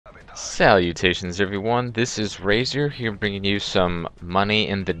Salutations everyone, this is Razor here bringing you some money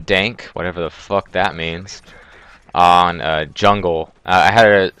in the dank, whatever the fuck that means, on Jungle. I had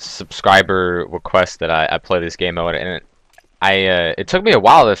a subscriber request that I play this game mode, and it took me a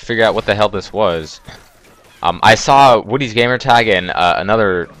while to figure out what the hell this was. I saw Woody's Gamertag and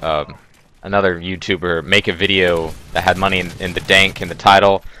another YouTuber make a video that had money in the dank in the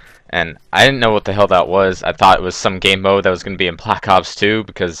title. And I didn't know what the hell that was. I thought it was some game mode that was going to be in Black Ops 2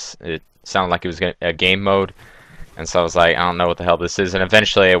 because it sounded like it was a game mode. And so I was like, I don't know what the hell this is. And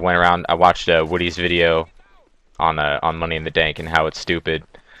eventually I went around, I watched Woody's video on Money in the Dank and how it's stupid.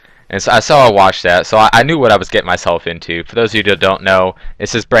 And so I watched that, so I knew what I was getting myself into. For those of you that don't know,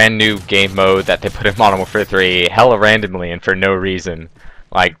 it's this brand new game mode that they put in Modern Warfare 3 hella randomly and for no reason.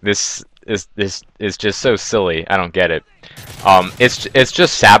 Like, this is just so silly. I don't get it. It's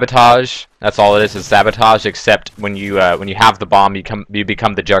just sabotage. That's all it is. It's sabotage. Except when you have the bomb, you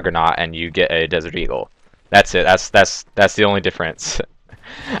become the Juggernaut and you get a Desert Eagle. That's it. That's the only difference.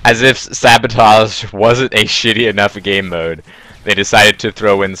 As if sabotage wasn't a shitty enough game mode, they decided to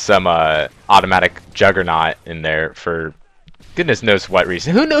throw in some automatic Juggernaut in there for goodness knows what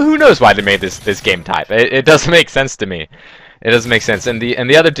reason. Who knows why they made this game type? It doesn't make sense to me. It doesn't make sense. And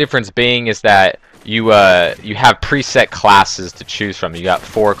the other difference being is that you have preset classes to choose from. You got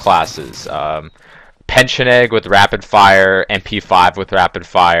 4 classes: Pension Egg with rapid fire, MP5 with rapid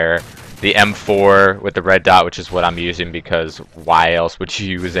fire, the M4 with the red dot, which is what I'm using because why else would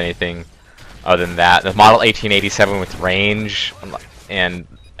you use anything other than that? The Model 1887 with range, and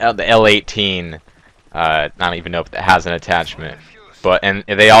the L18. I don't even know if that has an attachment, and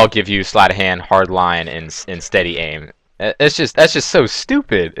they all give you sleight of hand, hard line, and steady aim. That's just so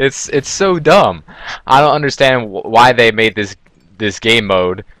stupid. It's so dumb. I don't understand why they made this game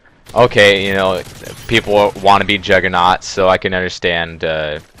mode. Okay, you know, people want to be juggernauts, so I can understand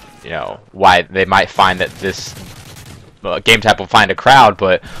you know, why they might find that this game type will find a crowd.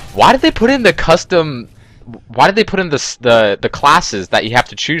 But why did they put in the custom? Why did they put in the classes that you have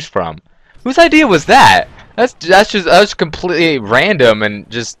to choose from? Whose idea was that? That's completely random and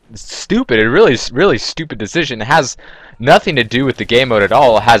just stupid. A really stupid decision. It has nothing to do with the game mode at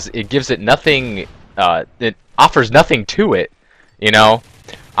all. It gives it nothing. It offers nothing to it. You know,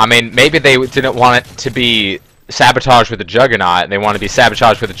 I mean, maybe they didn't want it to be sabotage with the Juggernaut. They want to be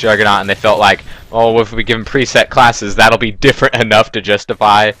sabotage with the Juggernaut, and they felt like, oh, if we give them preset classes, that'll be different enough to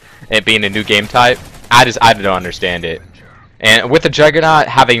justify it being a new game type. I don't understand it. And with the Juggernaut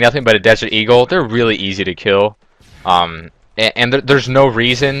having nothing but a Desert Eagle, they're really easy to kill. And there's no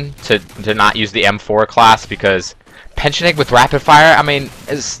reason to not use the M4 class because Pension Egg with rapid fire, I mean,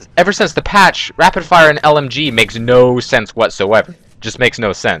 ever since the patch, rapid fire and LMG makes no sense whatsoever. Just makes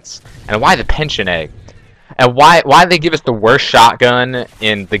no sense. And why the Pension Egg? And why they give us the worst shotgun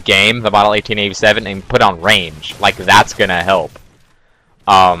in the game, the Model 1887, and put on range? Like that's gonna help.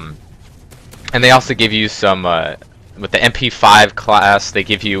 And they also give you some with the MP5 class, they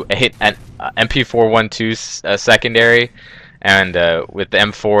give you an MP412 secondary, and with the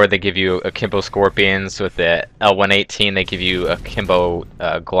M4 they give you akimbo Scorpions. With the L118 they give you akimbo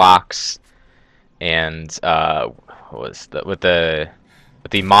Glocks, and with the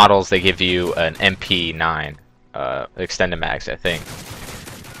models they give you an MP9 extended mags, I think.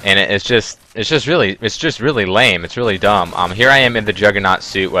 And it's just really lame. It's really dumb. Here I am in the Juggernaut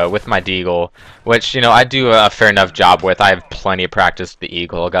suit with my Deagle, which, you know, I do a fair enough job with. I have plenty of practice with the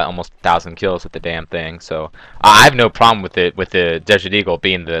Eagle. I got almost 1,000 kills with the damn thing, so I have no problem with it. With the Desert Eagle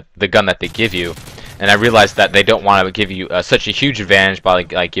being the gun that they give you, and I realized that they don't want to give you such a huge advantage by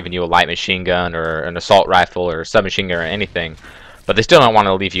like giving you a light machine gun or an assault rifle or a submachine gun or anything. But they still don't want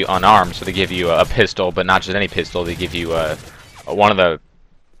to leave you unarmed, so they give you a pistol, but not just any pistol. They give you one of the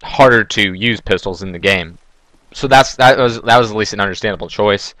harder to use pistols in the game. So that was at least an understandable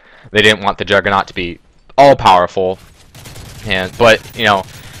choice. They didn't want the Juggernaut to be all powerful, but you know,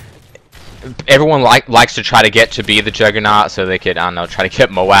 everyone likes to try to get to be the Juggernaut so they could, I don't know, try to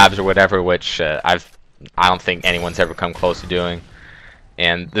get Moabs or whatever, which I don't think anyone's ever come close to doing.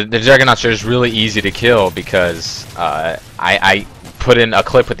 And the Juggernauts are just really easy to kill because I put in a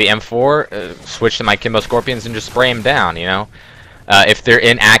clip with the M4, switch to my Kimbo Scorpions, and just spray them down, you know? If they're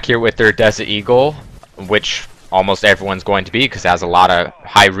inaccurate with their Desert Eagle, which almost everyone's going to be because it has a lot of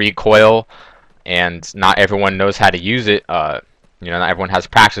high recoil, and not everyone knows how to use it, you know, not everyone has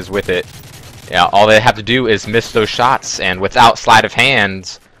practice with it. Yeah, all they have to do is miss those shots, and without sleight of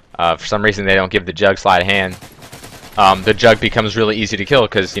hand, for some reason they don't give the Jug sleight of hand, the Jug becomes really easy to kill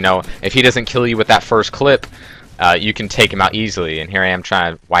because, you know, if he doesn't kill you with that first clip, you can take him out easily. And here I am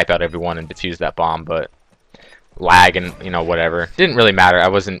trying to wipe out everyone and defuse that bomb, but lag and whatever. Didn't really matter. I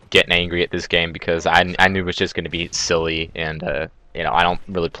wasn't getting angry at this game because I knew it was just going to be silly, and I don't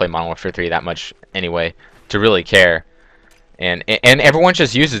really play Modern Warfare 3 that much anyway to really care. And everyone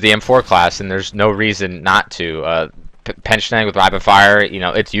just uses the M4 class, and there's no reason not to. Pensioning with rapid fire,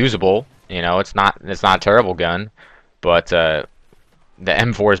 it's usable. It's not a terrible gun, but the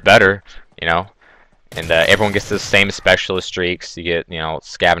M4 is better. And everyone gets the same specialist streaks. You get,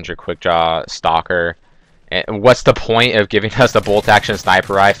 Scavenger, Quickdraw, Stalker. And what's the point of giving us the bolt-action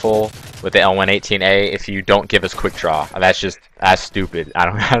sniper rifle with the L118A if you don't give us Quickdraw? That's stupid.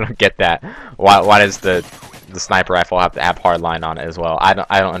 I don't get that. Why does the sniper rifle have to have hardline on it as well? I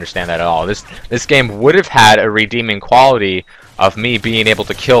don't understand that at all. This game would have had a redeeming quality of me being able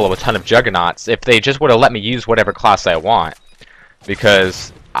to kill a ton of juggernauts if they just would have let me use whatever class I want,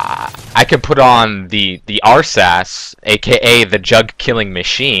 because I could put on the RSAS, aka the Jug Killing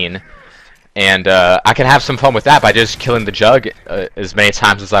Machine, and I can have some fun with that by just killing the Jug as many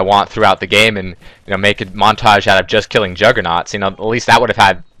times as I want throughout the game, and make a montage out of just killing juggernauts. At least that would have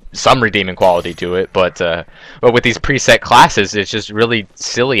had some redeeming quality to it. But with these preset classes, it's just really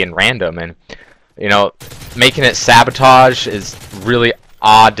silly and random, and making it Sabotage is really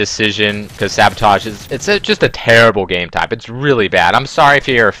odd decision, because Sabotage it's just a terrible game type. It's really bad. I'm sorry if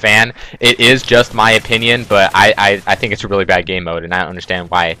you're a fan. It is just my opinion, but I think it's a really bad game mode, and I don't understand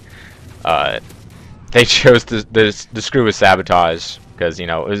why they chose to screw with Sabotage, because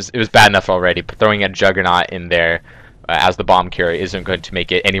it was bad enough already. But throwing a Juggernaut in there as the bomb carrier isn't going to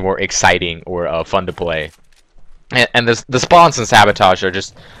make it any more exciting or fun to play. And the spawns in Sabotage are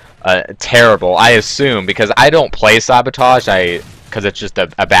just terrible, I assume, because I don't play Sabotage. Because it's just a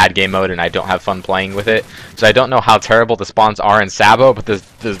bad game mode and I don't have fun playing with it. So I don't know how terrible the spawns are in Sabo, but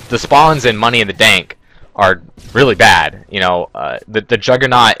the spawns in Money in the Dank are really bad. The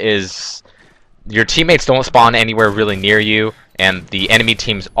Juggernaut is... Your teammates don't spawn anywhere really near you, and the enemy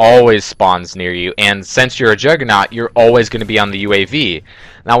teams always spawns near you, and since you're a Juggernaut, you're always going to be on the UAV.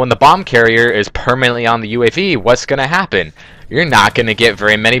 Now when the bomb carrier is permanently on the UAV, what's going to happen? You're not going to get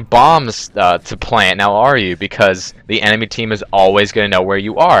very many bombs to plant, now are you? Because the enemy team is always going to know where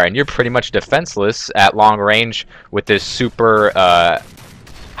you are, and you're pretty much defenseless at long range with this super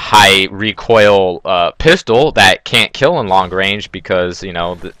high recoil pistol that can't kill in long range, because,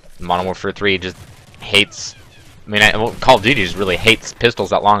 the Modern Warfare 3 just hates... Call of Duty just really hates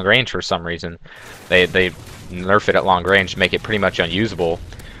pistols at long range for some reason. They nerf it at long range to make it pretty much unusable.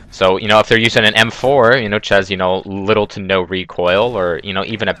 So, if they're using an M4, which has, little to no recoil, or,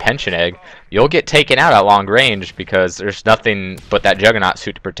 even a pension egg, you'll get taken out at long range because there's nothing but that Juggernaut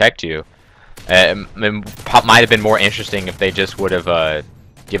suit to protect you. It might have been more interesting if they just would have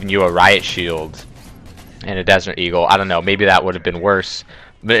given you a Riot Shield and a Desert Eagle. I don't know, maybe that would have been worse.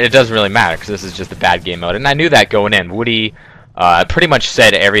 But it doesn't really matter, because this is just a bad game mode. And I knew that going in. Woody pretty much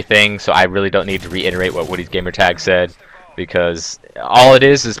said everything, so I really don't need to reiterate what Woody's gamertag said. Because all it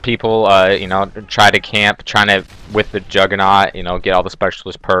is people, try to camp, trying to, with the Juggernaut, get all the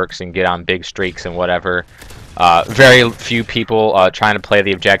specialist perks and get on big streaks and whatever. Very few people trying to play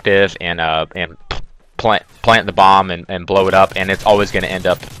the objective and plant the bomb and blow it up, and it's always going to end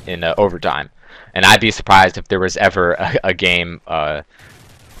up in overtime. And I'd be surprised if there was ever a game,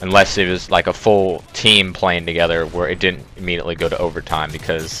 unless it was like a full team playing together, where it didn't immediately go to overtime,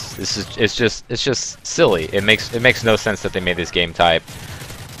 because it's just silly. It makes no sense that they made this game type.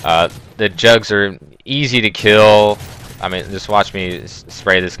 The Jugs are easy to kill. Just watch me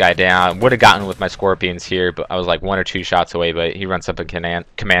spray this guy down. Would have gotten with my Scorpions here, but I was like 1 or 2 shots away. But he runs up and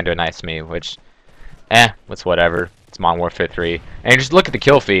Commando knifes me, which, it's whatever. It's Modern Warfare 3. And just look at the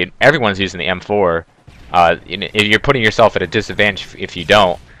kill feed. Everyone's using the M4. You're putting yourself at a disadvantage if you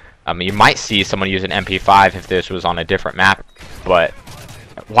don't. You might see someone use an MP5 if this was on a different map, but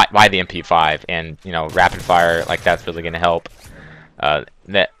why the MP5? And rapid fire, like, that's really going to help.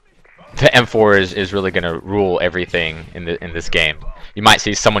 The M4 is really going to rule everything in this game. You might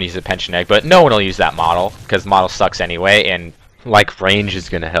see someone use a pension egg, but no one will use that model, because the model sucks anyway, and like, range is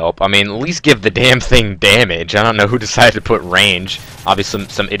going to help. At least give the damn thing damage. I don't know who decided to put range. Obviously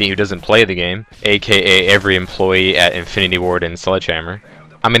some idiot who doesn't play the game, aka every employee at Infinity Ward and Sledgehammer.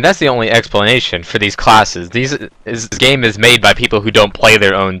 That's the only explanation for these classes. This game is made by people who don't play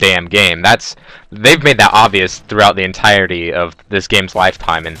their own damn game. They've made that obvious throughout the entirety of this game's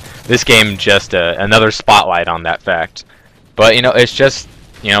lifetime, and this game just another spotlight on that fact. But it's just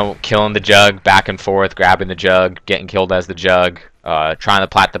killing the Jug back and forth, grabbing the Jug, getting killed as the Jug, trying to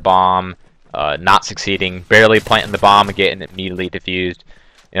plant the bomb, not succeeding, barely planting the bomb and getting it immediately defused.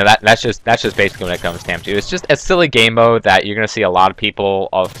 That's just basically what it comes down to. It's just a silly game mode that you're gonna see a lot of people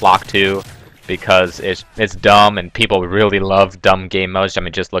flock to, because it's dumb and people really love dumb game modes. I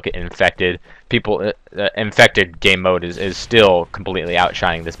mean, just look at Infected. Infected game mode is still completely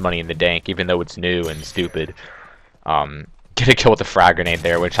outshining this Money in the Dank, even though it's new and stupid. Get a kill with the frag grenade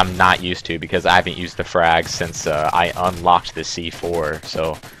there, which I'm not used to because I haven't used the frag since I unlocked the C4,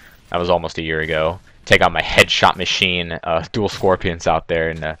 so that was almost a year ago. Take out my headshot machine, dual scorpions out there,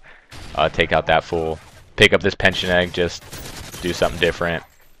 and take out that fool. Pick up this pension egg, just do something different.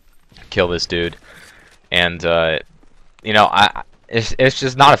 Kill this dude. And, you know, it's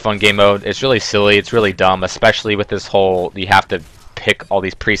just not a fun game mode. It's really silly, it's really dumb, especially with this whole, you have to pick all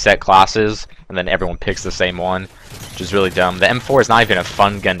these preset classes, and then everyone picks the same one, which is really dumb. The M4 is not even a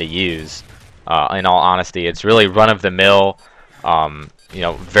fun gun to use, in all honesty. It's really run-of-the-mill, you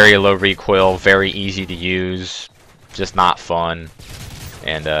know, very low recoil, very easy to use, just not fun.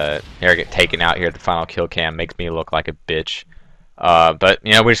 And here I get taken out here at the final kill cam, makes me look like a bitch. But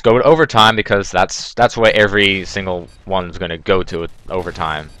you know, we just go to overtime because that's what every single one's gonna go to with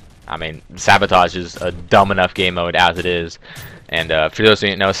overtime. I mean, Sabotage is a dumb enough game mode as it is, and for those of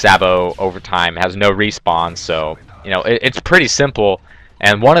you who know, Sabo overtime has no respawn, so you know it's pretty simple.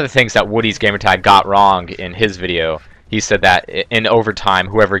 And one of the things that Woody's Gamertag got wrong in his video, he said that in overtime,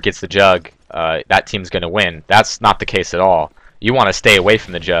 whoever gets the jug, that team's gonna win. That's not the case at all. You want to stay away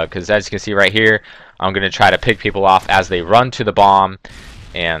from the jug, because as you can see right here, I'm going to try to pick people off as they run to the bomb,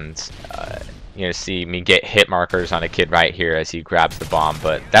 and you know, see me get hit markers on a kid right here as he grabs the bomb,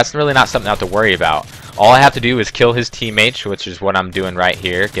 but that's really not something I have to worry about. All I have to do is kill his teammates, which is what I'm doing right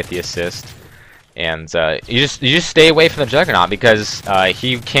here, get the assist, and you just stay away from the Juggernaut, because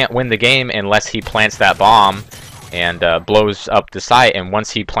he can't win the game unless he plants that bomb and blows up the site, and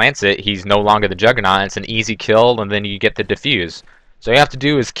once he plants it, he's no longer the Juggernaut. It's an easy kill, and then you get the defuse. So all you have to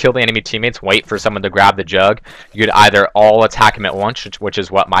do is kill the enemy teammates, wait for someone to grab the jug. You could either all attack him at once, which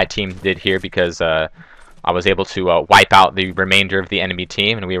is what my team did here, because I was able to wipe out the remainder of the enemy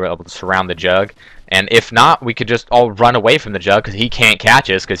team, and we were able to surround the jug. And if not, we could just all run away from the jug, because he can't catch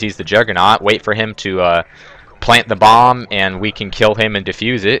us, because he's the Juggernaut. Wait for him to plant the bomb, and we can kill him and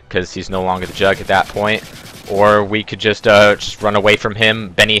defuse it, because he's no longer the jug at that point. Or we could just run away from him,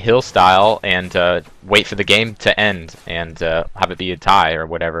 Benny Hill style, and wait for the game to end and have it be a tie or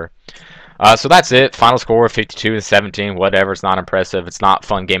whatever. So that's it. Final score 52-17. Whatever. It's not impressive. It's not a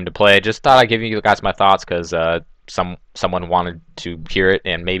fun game to play. Just thought I'd give you guys my thoughts because someone wanted to hear it,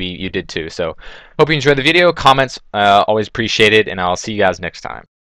 and maybe you did too. So hope you enjoyed the video. Comments always appreciated, and I'll see you guys next time.